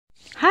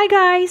Hi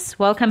guys!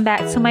 Welcome back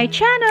to my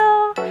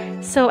channel!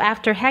 So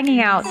after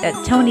hanging out at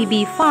Tony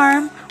B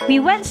Farm, we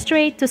went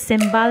straight to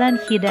Simbalan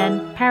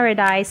Hidden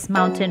Paradise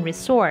Mountain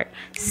Resort,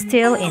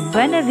 still in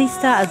Buena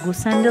Vista,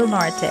 Agusan del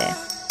Norte.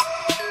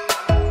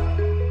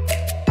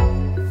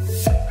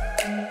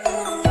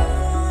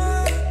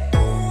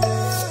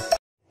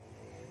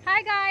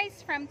 Hi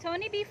guys! From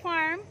Tony B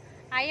Farm,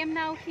 I am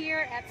now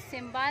here at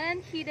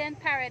Simbalan Hidden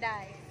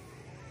Paradise.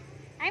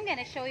 I'm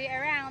gonna show you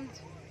around.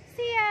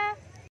 See ya!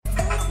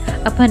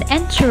 Upon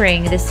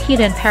entering this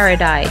hidden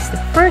paradise, the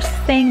first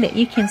thing that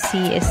you can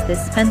see is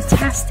this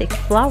fantastic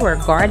flower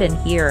garden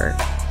here.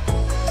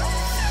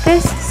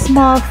 This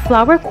small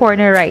flower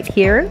corner right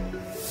here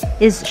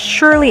is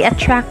surely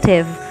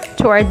attractive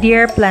to our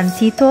dear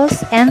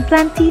plantitos and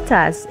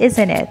plantitas,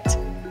 isn't it?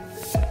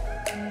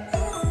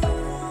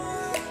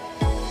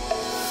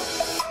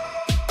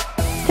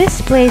 This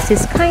place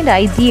is kinda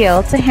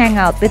ideal to hang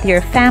out with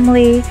your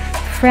family,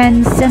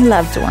 friends, and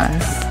loved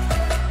ones.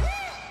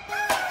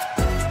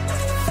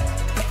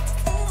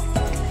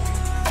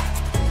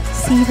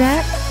 See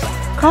that?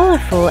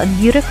 Colorful and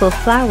beautiful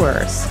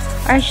flowers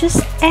are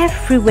just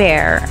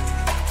everywhere.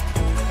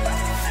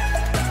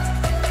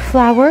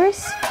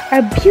 Flowers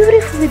are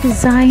beautifully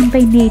designed by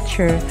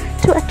nature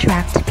to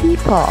attract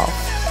people.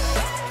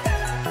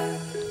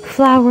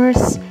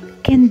 Flowers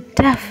can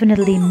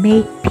definitely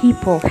make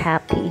people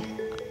happy.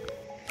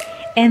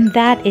 And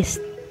that is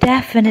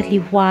definitely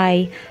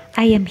why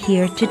I am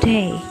here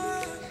today.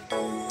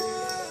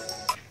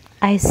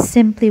 I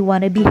simply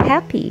want to be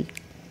happy.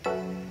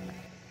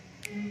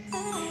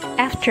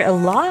 After a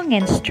long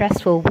and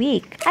stressful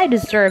week, I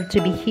deserve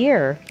to be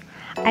here.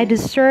 I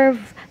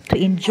deserve to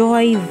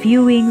enjoy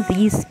viewing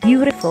these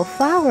beautiful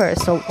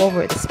flowers all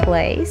over this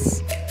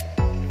place.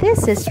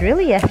 This is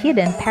really a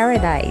hidden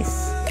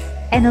paradise,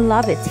 and I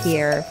love it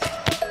here.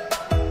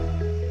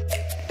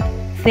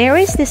 There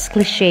is this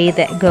cliche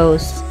that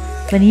goes,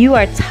 when you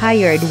are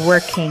tired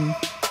working,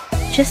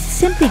 just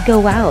simply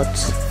go out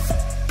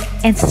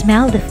and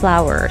smell the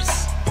flowers.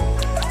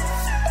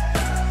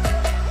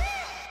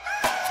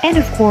 And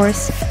of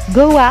course,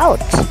 go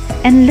out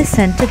and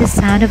listen to the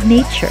sound of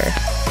nature.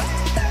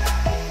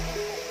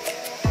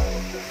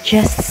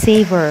 Just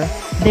savor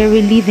the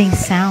relieving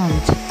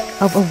sound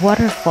of a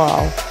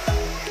waterfall.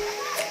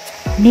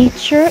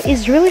 Nature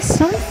is really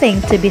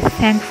something to be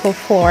thankful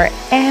for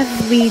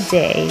every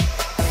day.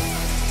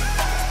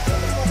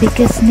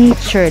 Because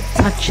nature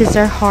touches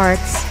our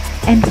hearts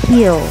and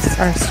heals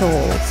our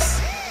souls.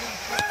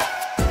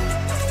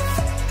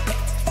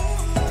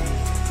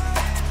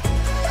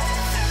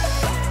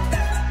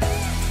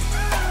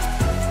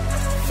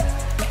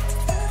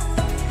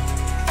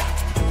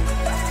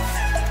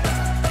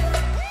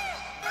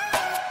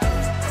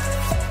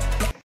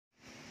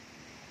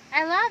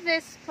 I love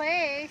this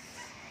place.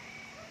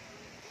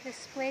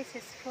 This place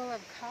is full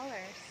of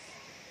colors.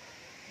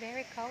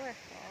 Very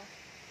colorful.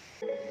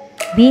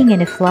 Being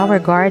in a flower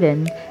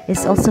garden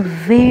is also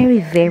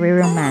very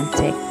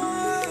romantic.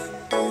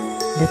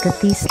 Look at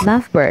these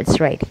lovebirds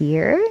right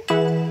here.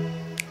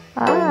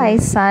 Ay,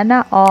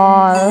 sana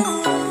all.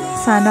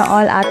 Sana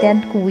all ate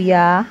and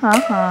kuya.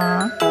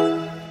 Haha.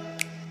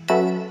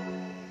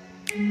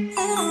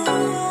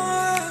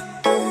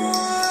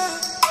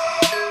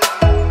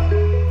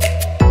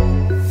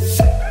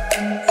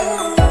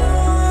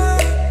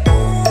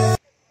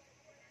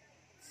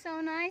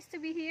 So nice to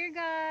be here,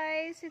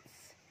 guys.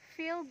 It's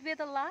filled with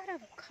a lot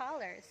of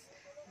colors.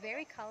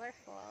 Very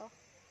colorful.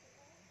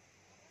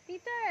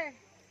 Peter!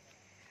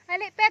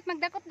 Ali, pet!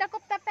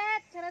 Magdakop-dakop ta,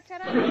 pet!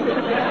 Charat-charat!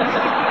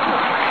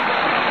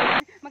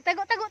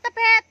 Magtago-tago ta,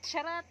 pet!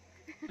 Charat!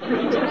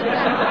 Charat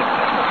lang.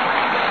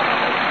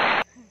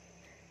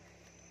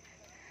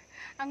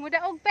 Ang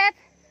mudaog, pet!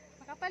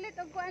 Makapalit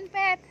og kuan,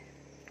 pet!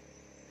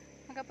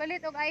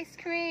 Makapalit og ice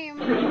cream!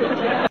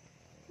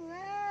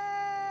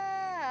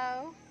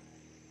 Wow!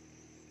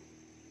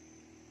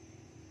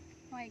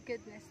 My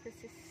goodness, this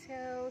is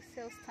so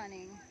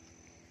stunning.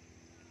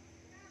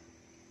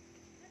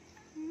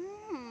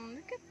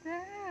 Look at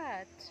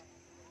that.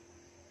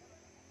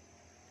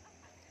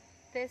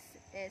 This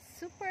is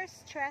super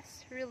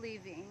stress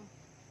relieving.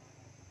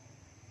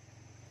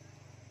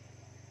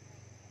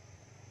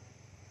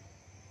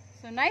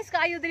 So nice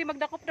kaayo diri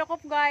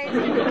magdakop-dakop, guys.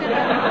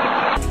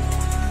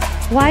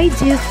 Why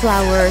do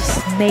flowers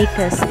make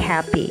us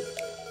happy?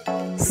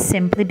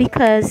 Simply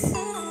because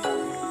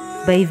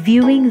by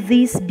viewing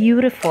these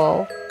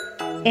beautiful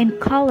and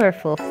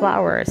colorful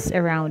flowers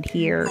around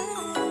here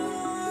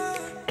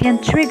can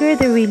trigger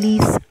the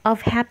release of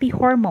happy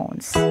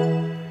hormones,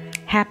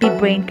 happy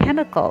brain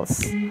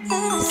chemicals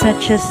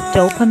such as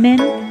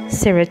dopamine,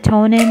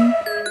 serotonin,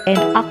 and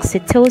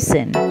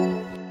oxytocin.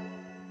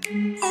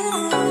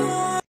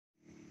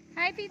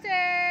 Hi, Peter.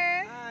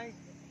 Hi.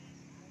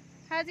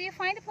 How do you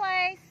find the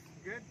place?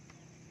 Good.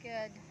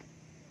 Good.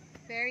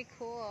 Very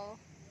cool.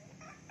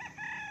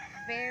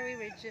 Very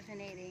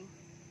rejuvenating.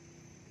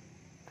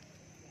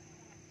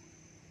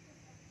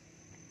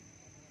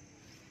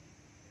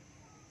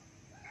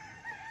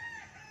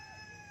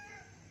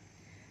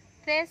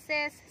 This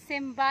is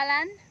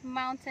Simbalan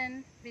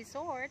Mountain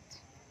Resort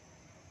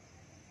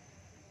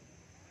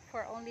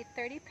for only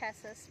 30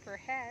 pesos per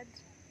head.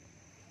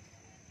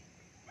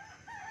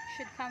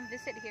 Should come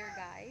visit here,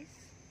 guys.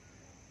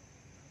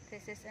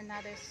 This is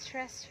another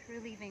stress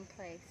relieving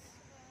place.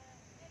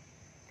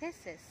 This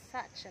is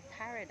such a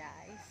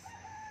paradise.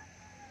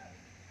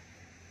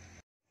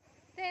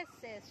 This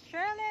is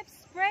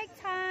Shirley's break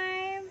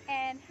time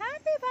and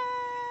happy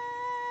vibes!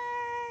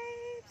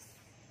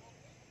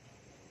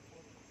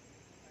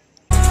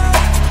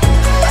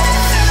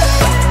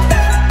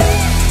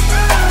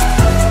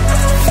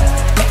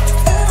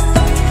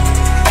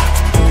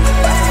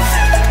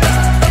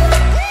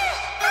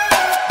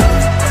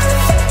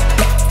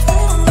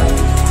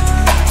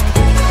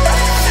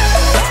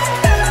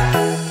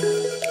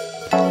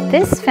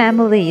 This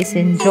family is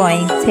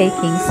enjoying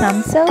taking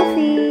some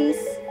selfies.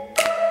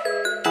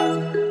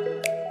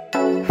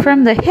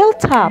 From the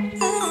hilltop,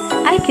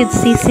 I could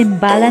see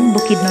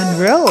Simbala-Bukidnon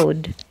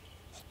Road.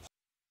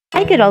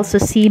 I could also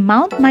see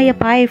Mount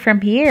Mayapay from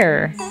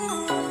here.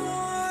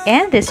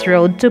 And this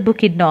road to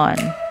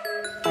Bukidnon.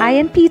 I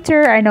and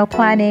Peter are now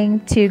planning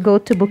to go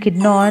to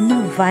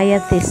Bukidnon via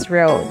this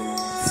road.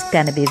 It's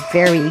gonna be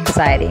very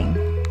exciting.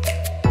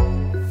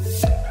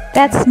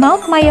 That's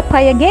Mount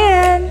Mayapay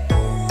again.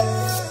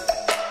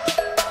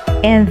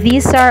 And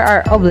these are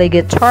our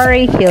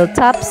obligatory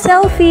hilltop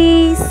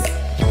selfies.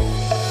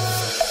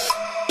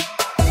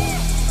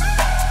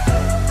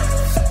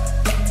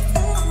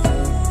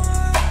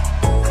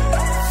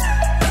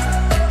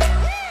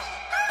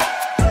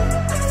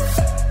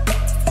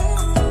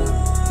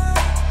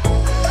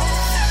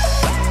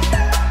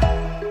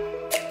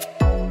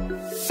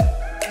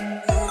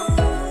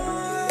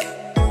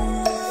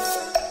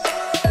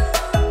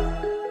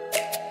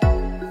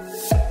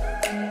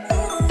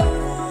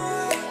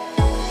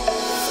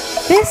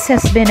 This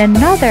has been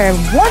another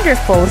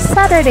wonderful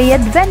Saturday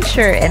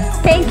adventure, and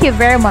thank you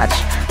very much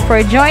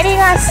for joining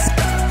us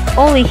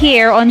only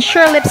here on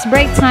Shirley's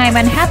Break Time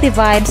and Happy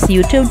Vibes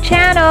YouTube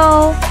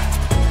channel.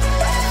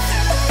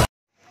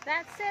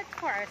 That's it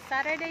for our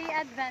Saturday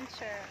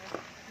adventure.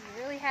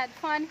 We really had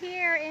fun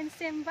here in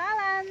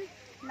Simbalan.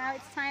 Now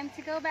it's time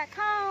to go back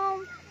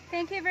home.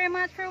 Thank you very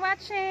much for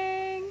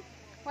watching.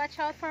 Watch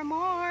out for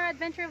more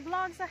adventure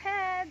vlogs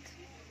ahead.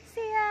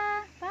 See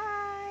ya! Bye!